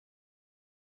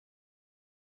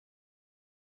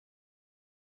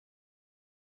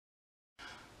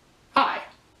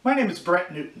My name is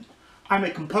Brett Newton. I'm a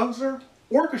composer,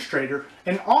 orchestrator,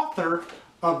 and author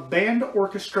of Band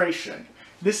Orchestration.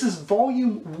 This is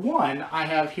volume 1 I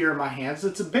have here in my hands.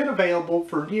 It's been available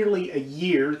for nearly a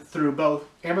year through both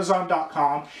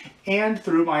Amazon.com and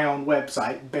through my own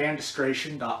website,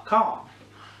 bandorchestration.com.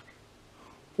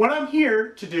 What I'm here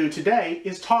to do today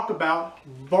is talk about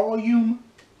volume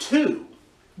 2,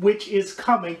 which is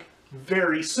coming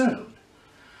very soon.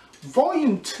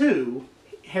 Volume 2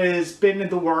 has been in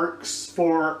the works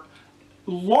for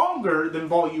longer than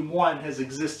Volume 1 has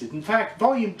existed. In fact,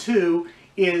 Volume 2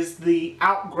 is the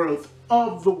outgrowth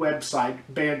of the website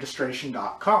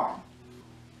bandorchestration.com.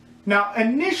 Now,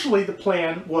 initially the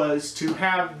plan was to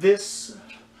have this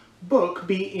book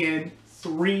be in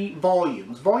 3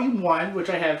 volumes. Volume 1, which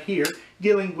I have here,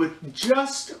 dealing with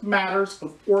just matters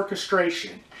of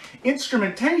orchestration.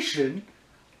 Instrumentation,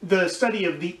 the study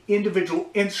of the individual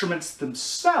instruments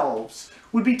themselves,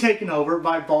 would be taken over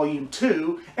by Volume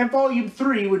 2, and Volume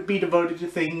 3 would be devoted to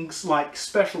things like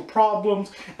special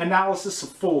problems, analysis of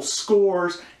full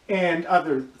scores, and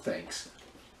other things.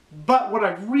 But what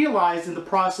I've realized in the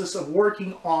process of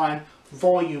working on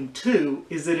Volume 2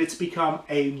 is that it's become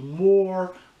a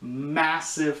more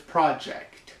massive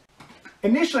project.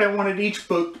 Initially, I wanted each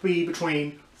book to be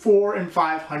between 400 and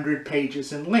 500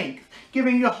 pages in length,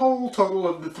 giving a whole total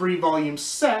of the 3-volume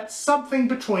set something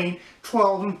between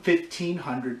 12 and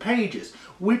 1500 pages,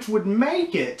 which would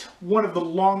make it one of the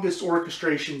longest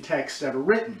orchestration texts ever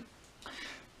written.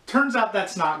 Turns out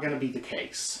that's not going to be the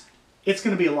case. It's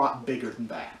going to be a lot bigger than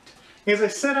that. As I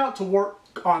set out to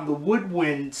work on the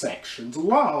woodwind sections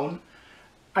alone,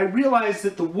 I realized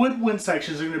that the woodwind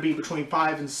sections are going to be between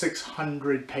 500 and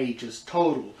 600 pages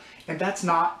total. And that's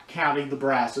not counting the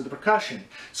brass or the percussion.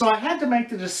 So I had to make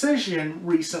the decision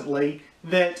recently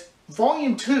that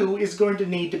Volume 2 is going to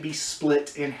need to be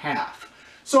split in half.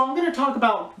 So I'm going to talk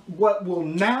about what will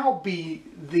now be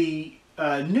the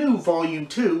new Volume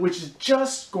 2, which is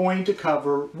just going to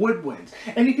cover woodwinds.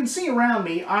 And you can see around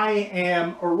me I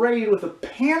am arrayed with a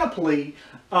panoply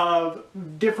of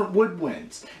different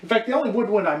woodwinds. In fact, the only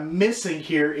woodwind I'm missing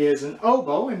here is an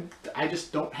oboe, and I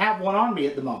just don't have one on me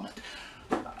at the moment.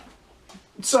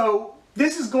 So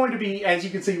this is going to be, as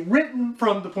you can see, written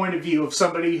from the point of view of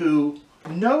somebody who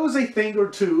knows a thing or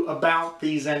two about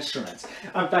these instruments.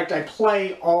 In fact, I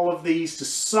play all of these to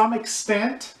some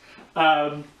extent.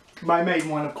 My main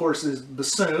one, of course, is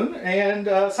bassoon and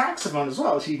saxophone as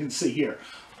well, as you can see here.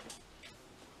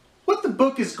 What the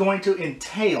book is going to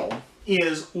entail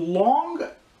is long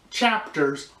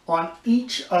chapters on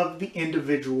each of the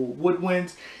individual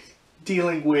woodwinds,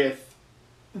 dealing with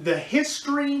the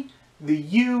history, the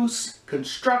use,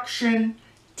 construction,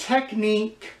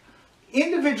 technique,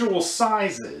 individual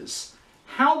sizes,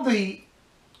 how the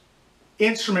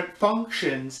instrument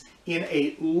functions in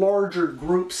a larger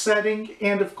group setting,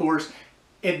 and of course,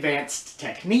 advanced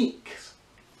techniques.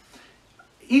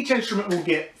 Each instrument will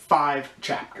get 5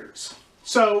 chapters.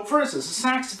 So, for instance, a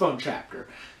saxophone chapter.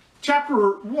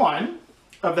 Chapter 1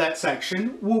 of that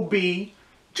section will be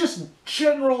just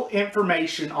general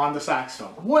information on the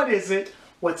saxophone. What is it?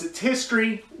 What's its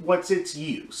history? What's its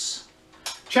use?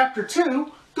 Chapter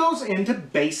 2 goes into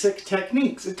basic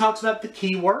techniques. It talks about the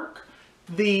key work,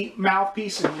 the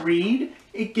mouthpiece and reed.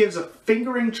 It gives a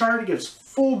fingering chart. It gives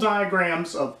full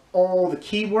diagrams of all the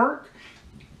key work.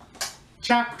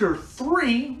 Chapter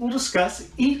 3 will discuss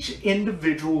each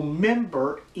individual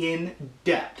member in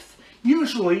depth.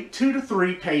 Usually 2 to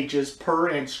 3 pages per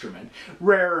instrument.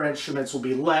 Rarer instruments will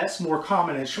be less. More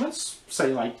common instruments,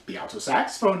 say like the alto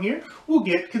saxophone here, will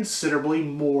get considerably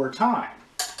more time.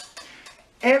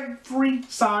 Every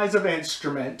size of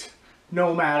instrument,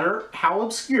 no matter how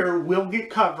obscure, will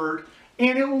get covered,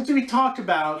 and it will be talked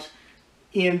about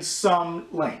in some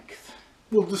length.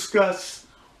 We'll discuss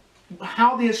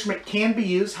how the instrument can be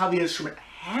used, how the instrument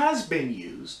has been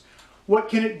used, what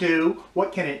can it do,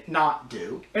 what can it not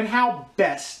do, and how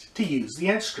best to use the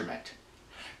instrument.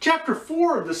 Chapter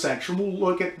 4 of the section will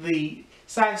look at the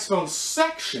saxophone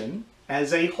section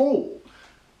as a whole.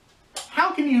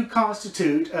 How can you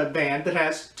constitute a band that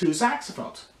has 2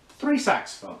 saxophones, 3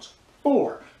 saxophones,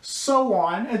 4, so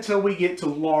on until we get to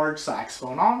large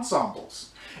saxophone ensembles.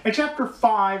 And Chapter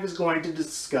 5 is going to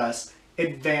discuss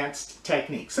advanced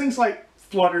techniques, things like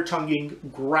flutter tonguing,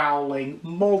 growling,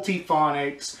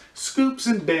 multiphonics, scoops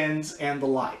and bends, and the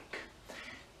like.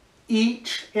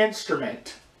 Each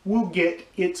instrument will get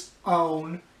its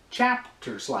own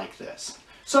chapters like this.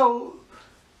 So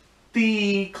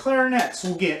the clarinets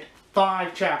will get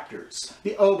 5 chapters.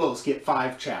 The oboes get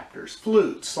 5 chapters.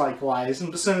 Flutes likewise,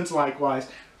 and bassoons likewise.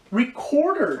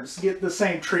 Recorders get the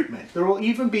same treatment. There will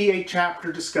even be a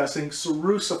chapter discussing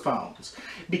sarrusophones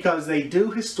because they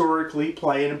do historically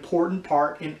play an important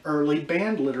part in early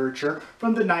band literature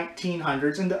from the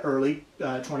 1900s and the early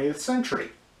 20th century.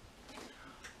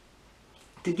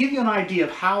 To give you an idea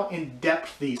of how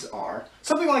in-depth these are,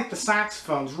 something like the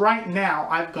saxophones, right now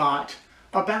I've got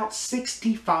about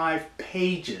 65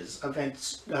 pages of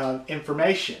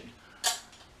information.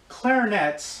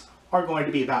 Clarinets are going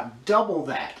to be about double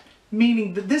that,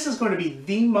 meaning that this is going to be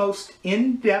the most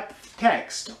in-depth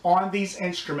text on these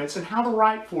instruments and how to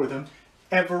write for them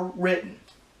ever written.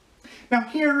 Now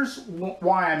here's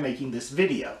why I'm making this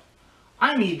video.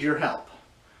 I need your help.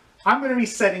 I'm going to be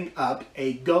setting up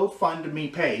a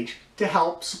GoFundMe page to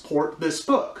help support this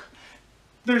book.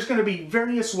 There's going to be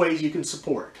various ways you can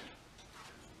support.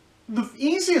 The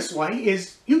easiest way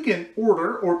is you can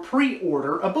order or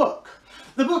pre-order a book.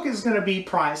 The book is going to be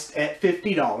priced at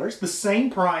 $50, the same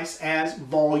price as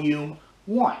Volume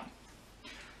 1.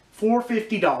 For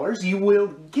 $50, you will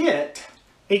get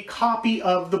a copy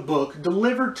of the book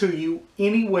delivered to you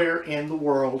anywhere in the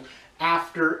world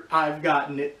after I've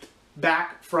gotten it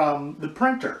back from the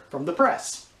printer, from the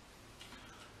press.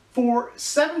 For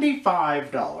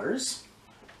 $75,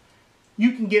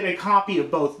 you can get a copy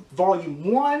of both Volume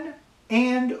 1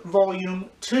 and Volume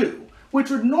 2, which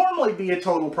would normally be a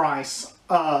total price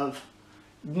of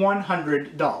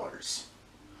 $100.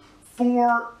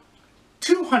 For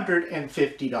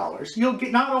 $250,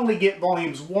 you'll not only get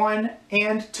Volumes 1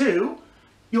 and 2,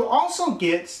 you'll also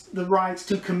get the rights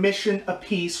to commission a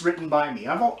piece written by me.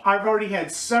 I've already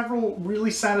had several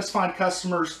really satisfied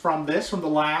customers from this, from the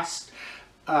last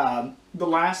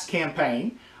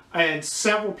campaign, and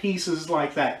several pieces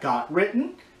like that got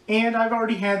written, and I've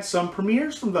already had some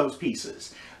premieres from those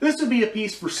pieces. This would be a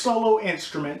piece for solo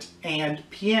instrument and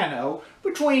piano,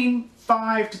 between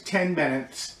 5 to 10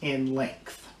 minutes in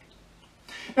length.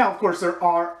 Now, of course, there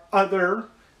are other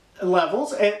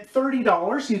levels. At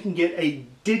 $30, you can get a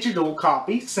digital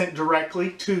copy sent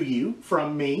directly to you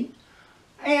from me.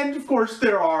 And of course,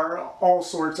 there are all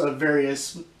sorts of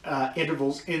various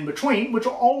intervals in between, which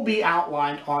will all be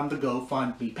outlined on the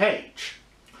GoFundMe page.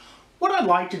 What I'd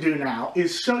like to do now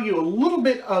is show you a little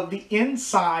bit of the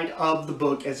inside of the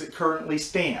book as it currently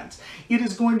stands. It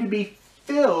is going to be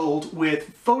filled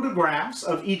with photographs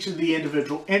of each of the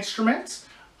individual instruments,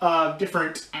 of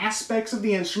different aspects of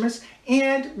the instruments,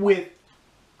 and with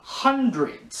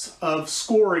hundreds of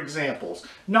score examples.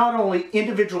 Not only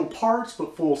individual parts,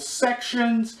 but full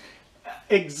sections,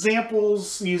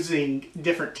 examples using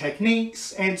different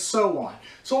techniques, and so on.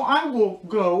 So I will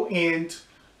go and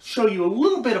show you a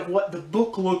little bit of what the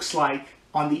book looks like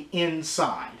on the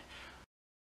inside.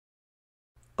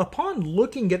 Upon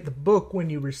looking at the book when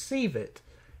you receive it,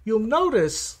 you'll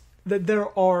notice that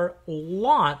there are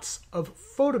lots of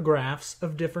photographs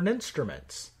of different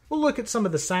instruments. We'll look at some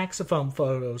of the saxophone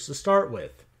photos to start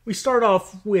with. We start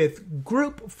off with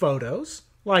group photos,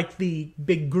 like the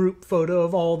big group photo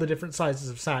of all the different sizes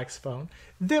of saxophone.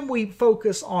 Then we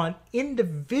focus on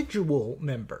individual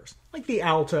members, like the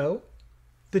alto,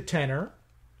 the tenor,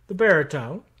 the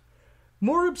baritone.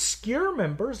 More obscure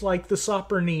members like the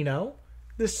sopranino,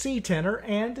 the C tenor,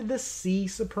 and the C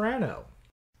soprano.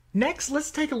 Next, let's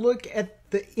take a look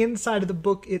at the inside of the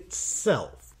book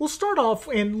itself. We'll start off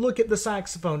and look at the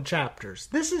saxophone chapters.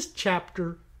 This is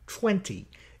chapter 20.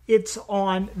 It's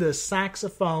on the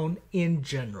saxophone in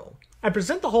general. I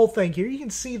present the whole thing here. You can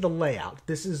see the layout.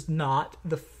 This is not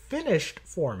the finished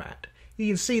format. You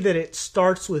can see that it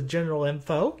starts with general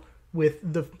info, with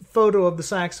the photo of the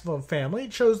saxophone family.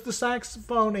 It shows the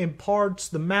saxophone in parts,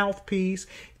 the mouthpiece.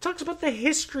 It talks about the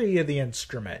history of the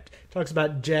instrument. It talks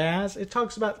about jazz. It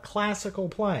talks about classical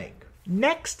playing.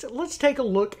 Next, let's take a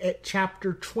look at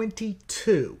chapter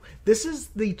 22. This is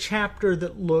the chapter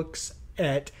that looks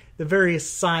at the various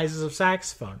sizes of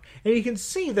saxophone. And you can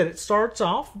see that it starts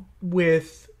off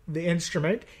with the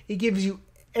instrument. It gives you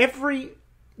every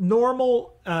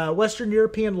normal Western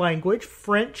European language,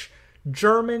 French,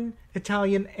 German,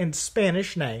 Italian, and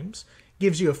Spanish names. It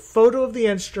gives you a photo of the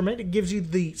instrument. It gives you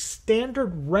the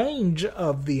standard range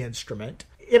of the instrument.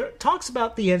 It talks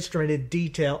about the instrument in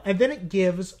detail, and then it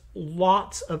gives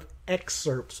lots of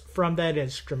excerpts from that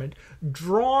instrument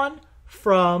drawn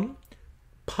from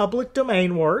public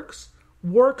domain works,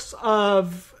 works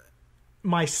of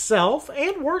myself,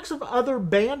 and works of other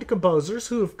band composers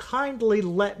who have kindly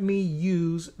let me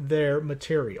use their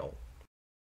material.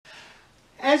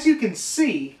 As you can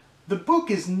see, the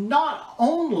book is not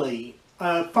only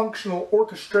a functional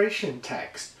orchestration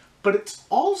text, but it's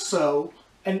also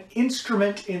an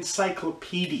instrument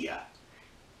encyclopedia.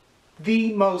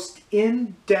 The most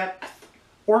in-depth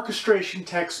orchestration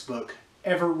textbook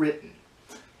ever written.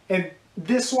 And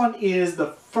this one is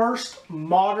the first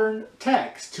modern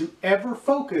text to ever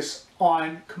focus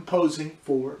on composing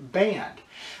for band.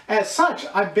 As such,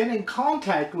 I've been in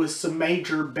contact with some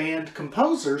major band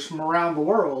composers from around the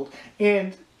world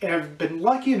and have been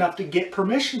lucky enough to get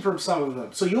permission from some of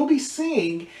them. So you'll be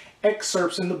seeing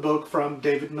excerpts in the book from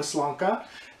David Maslanka,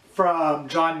 from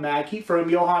John Mackey, from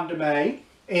Johann de May,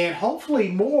 and hopefully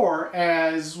more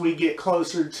as we get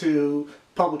closer to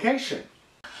publication.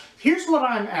 Here's what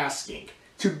I'm asking.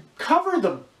 To cover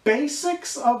the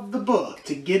basics of the book,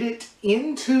 to get it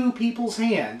into people's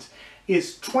hands,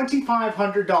 is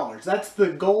 $2,500. That's the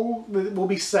goal that will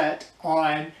be set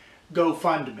on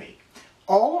GoFundMe.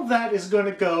 All of that is going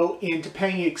to go into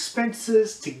paying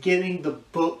expenses to getting the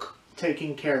book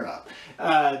taken care of.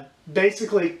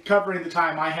 Basically covering the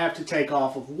time I have to take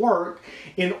off of work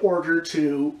in order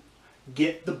to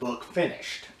get the book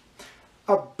finished.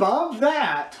 Above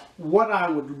that, what I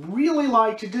would really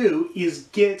like to do is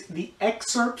get the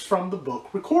excerpts from the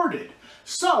book recorded.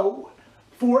 So,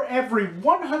 for every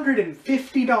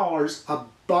 $150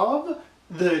 above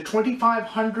the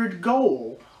 $2,500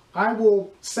 goal, I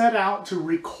will set out to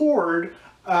record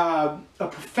a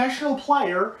professional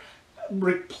player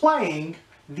playing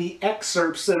the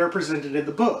excerpts that are presented in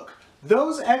the book.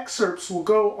 Those excerpts will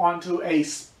go onto a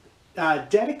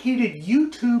dedicated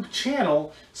YouTube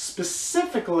channel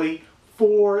specifically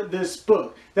for this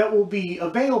book that will be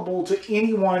available to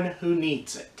anyone who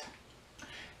needs it.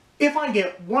 If I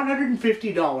get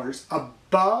 $150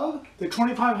 above the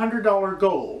 $2,500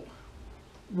 goal,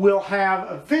 we'll have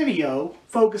a video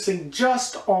focusing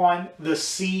just on the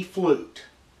C flute.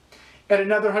 At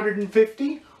another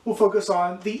 $150, we'll focus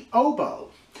on the oboe,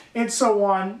 and so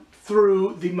on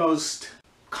through the most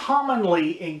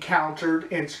commonly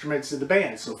encountered instruments in the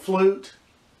band. So flute,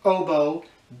 oboe,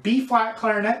 B-flat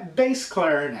clarinet, bass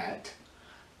clarinet,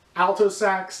 alto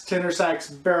sax, tenor sax,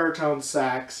 baritone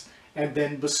sax, and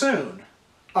then bassoon.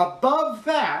 Above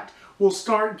that, we'll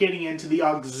start getting into the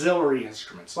auxiliary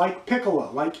instruments, like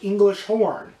piccolo, like English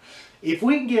horn. If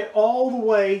we can get all the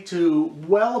way to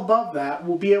well above that,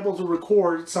 we'll be able to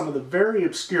record some of the very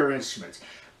obscure instruments.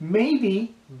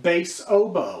 Maybe bass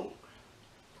oboe,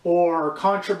 or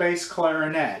contrabass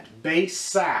clarinet, bass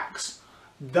sax.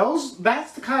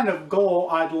 That's the kind of goal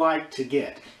I'd like to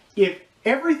get. If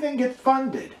everything gets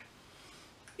funded,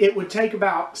 it would take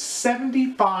about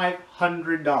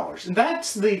 $7,500. And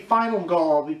that's the final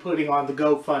goal I'll be putting on the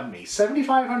GoFundMe.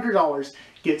 $7,500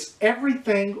 gets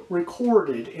everything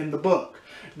recorded in the book.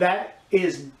 That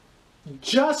is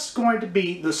just going to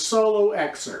be the solo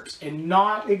excerpts and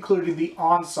not including the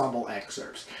ensemble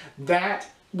excerpts. That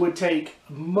would take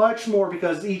much more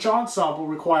because each ensemble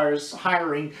requires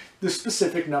hiring the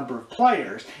specific number of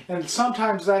players, and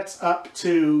sometimes that's up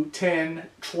to 10,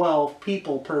 12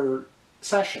 people per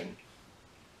session.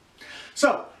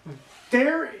 So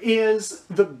there is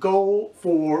the goal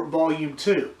for Volume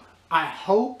 2. I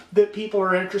hope that people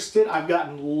are interested. I've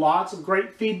gotten lots of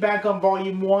great feedback on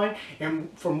Volume 1,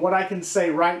 and from what I can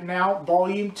say right now,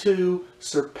 Volume 2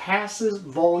 surpasses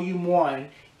Volume 1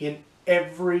 in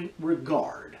every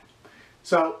regard.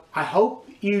 So I hope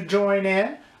you join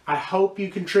in, I hope you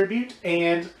contribute,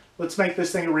 and let's make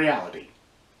this thing a reality.